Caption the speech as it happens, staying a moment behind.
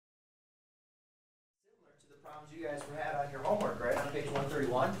problems you guys had on your homework, right, on page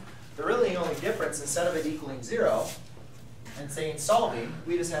 131. The really only difference, instead of it equaling 0 and saying solving,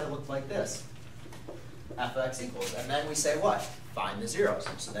 we just had it look like this. F of x equals. And then we say what? Find the zeros.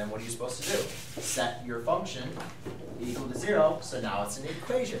 So then what are you supposed to do? Set your function equal to 0, so now it's an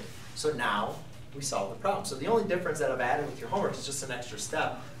equation. So now we solve the problem. So the only difference that I've added with your homework is just an extra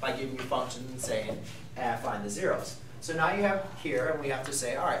step by giving you functions and saying, find the zeros. So now you have here, and we have to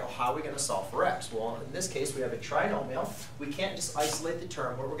say, all right, well, how are we going to solve for x? Well, in this case, we have a trinomial. We can't just isolate the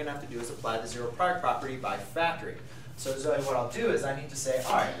term. What we're going to have to do is apply the zero product property by factoring. So Zoe, what I'll do is I need to say,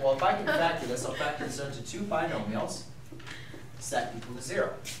 all right, well, if I can factor this, I'll factor this into two binomials, set equal to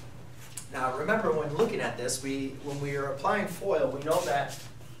 0. Now, remember, when looking at this, when we are applying FOIL, we know that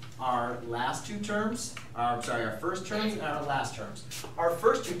our last two terms, our first terms and our last terms. Our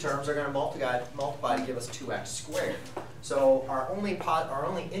first two terms are going to multiply to give us 2x squared. So our only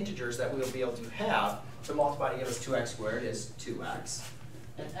integers that we will be able to have to multiply to give us 2x squared is 2x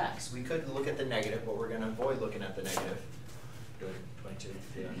and x. We could look at the negative, but we're going to avoid looking at the negative. Do you want to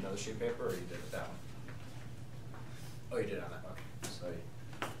do another sheet of paper, or you did with that one? Oh, you did on that. Okay. Sorry.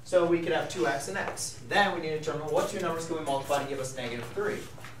 So we could have 2x and x. Then we need to determine what two numbers can we multiply to give us -3.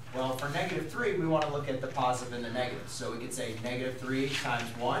 Well, for -3, we want to look at the positive and the negative. So we could say -3 times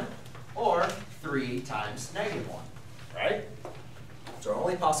 1 or 3 times -1, right? Those are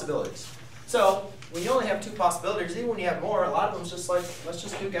only possibilities. So when you only have two possibilities, even when you have more, a lot of them is just like, let's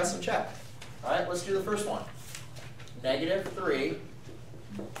just do guess and check. All right, let's do the first one. -3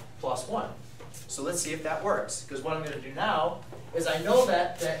 plus 1. So let's see if that works. Because what I'm going to do now is I know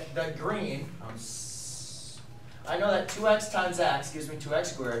that the green, I know that 2x times x gives me 2x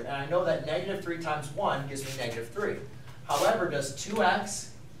squared, and I know that -3 times 1 gives me -3. However, does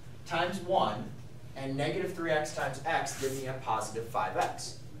 2x times 1 and -3x times x give me a positive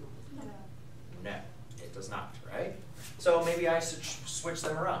 5x? No. No, it does not, right? So maybe I should switch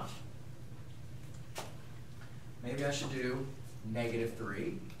them around. Maybe I should do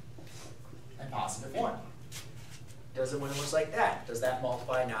 -3 and positive 1. Does it when it looks like that? Does that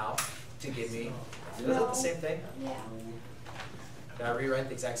multiply now to give me? Is it the same thing? Yeah. Did I rewrite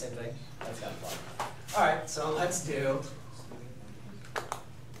the exact same thing? That's kind of fun. All right, so let's do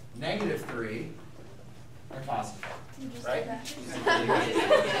 -3 and positive 1, right?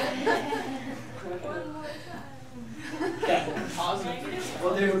 One more time. Okay,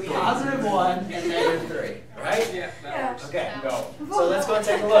 we'll do positive 1 and -3, right? Yeah. Okay, go. So let's go and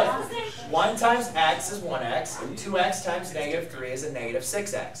take a look. 1 times x is 1x, 2x times -3 is a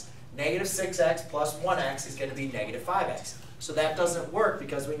 -6x. -6x plus 1x is going to be -5x. So that doesn't work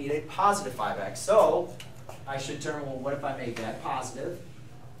because we need a positive 5x. So I should determine, well, what if I make that positive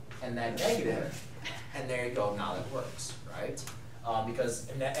and that negative? And there you go, now that works, right? Because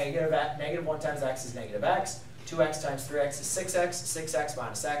 -1 times x is -x, 2x times 3x is 6x, 6x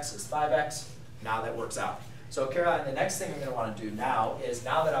minus x is 5x. Now that works out. So Caroline, the next thing I'm going to want to do now is,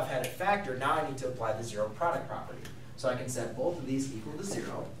 now that I've had it factored, now I need to apply the zero product property. So I can set both of these equal to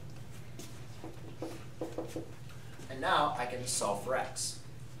 0. And now I can solve for x,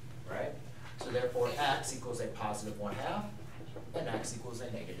 right? So therefore x equals a positive 1/2 and x equals a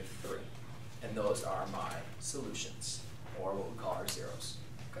 -3. And those are my solutions, or what we call our zeros,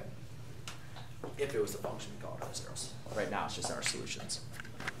 okay? If it was a function, we call it our zeros. Right now it's just our solutions.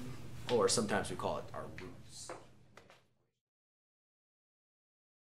 Or sometimes we call it our root.